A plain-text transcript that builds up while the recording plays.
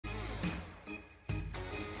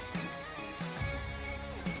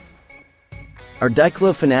Are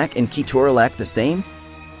Diclofenac and Ketorolac the same?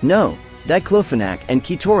 No, Diclofenac and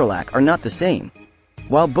Ketorolac are not the same.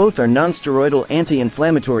 While both are nonsteroidal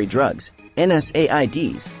anti-inflammatory drugs,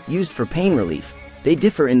 NSAIDs, used for pain relief, they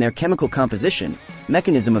differ in their chemical composition,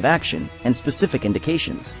 mechanism of action, and specific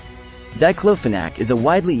indications. Diclofenac is a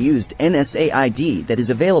widely used NSAID that is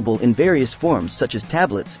available in various forms such as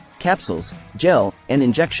tablets, capsules, gel, and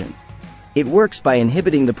injection. It works by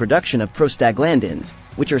inhibiting the production of prostaglandins,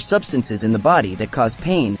 which are substances in the body that cause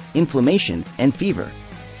pain, inflammation, and fever.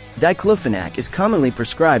 Diclofenac is commonly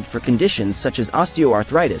prescribed for conditions such as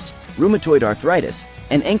osteoarthritis, rheumatoid arthritis,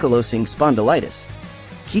 and ankylosing spondylitis.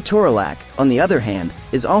 Ketorolac, on the other hand,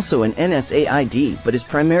 is also an NSAID but is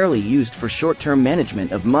primarily used for short-term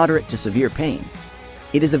management of moderate to severe pain.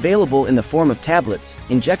 It is available in the form of tablets,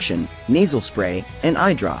 injection, nasal spray, and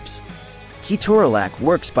eye drops. Ketorolac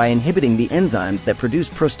works by inhibiting the enzymes that produce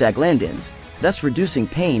prostaglandins, thus reducing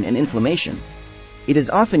pain and inflammation. It is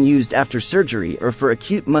often used after surgery or for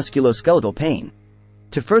acute musculoskeletal pain.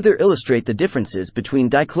 To further illustrate the differences between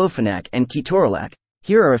Diclofenac and Ketorolac,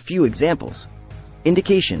 here are a few examples.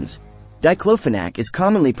 Indications: Diclofenac is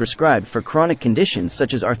commonly prescribed for chronic conditions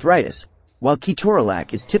such as arthritis, while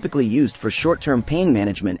Ketorolac is typically used for short-term pain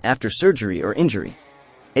management after surgery or injury.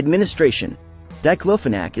 Administration: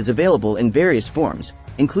 Diclofenac is available in various forms,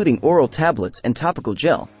 including oral tablets and topical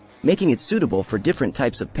gel, making it suitable for different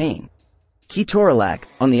types of pain. Ketorolac,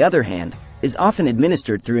 on the other hand, is often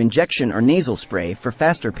administered through injection or nasal spray for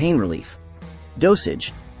faster pain relief.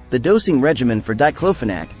 Dosage: the dosing regimen for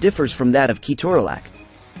Diclofenac differs from that of Ketorolac.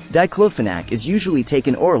 Diclofenac is usually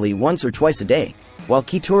taken orally once or twice a day, while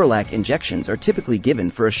Ketorolac injections are typically given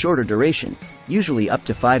for a shorter duration, usually up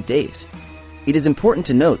to 5 days. It is important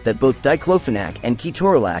to note that both Diclofenac and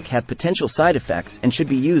Ketorolac have potential side effects and should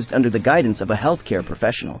be used under the guidance of a healthcare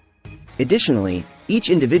professional. Additionally,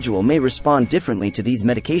 each individual may respond differently to these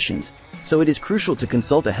medications, so it is crucial to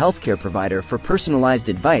consult a healthcare provider for personalized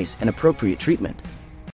advice and appropriate treatment.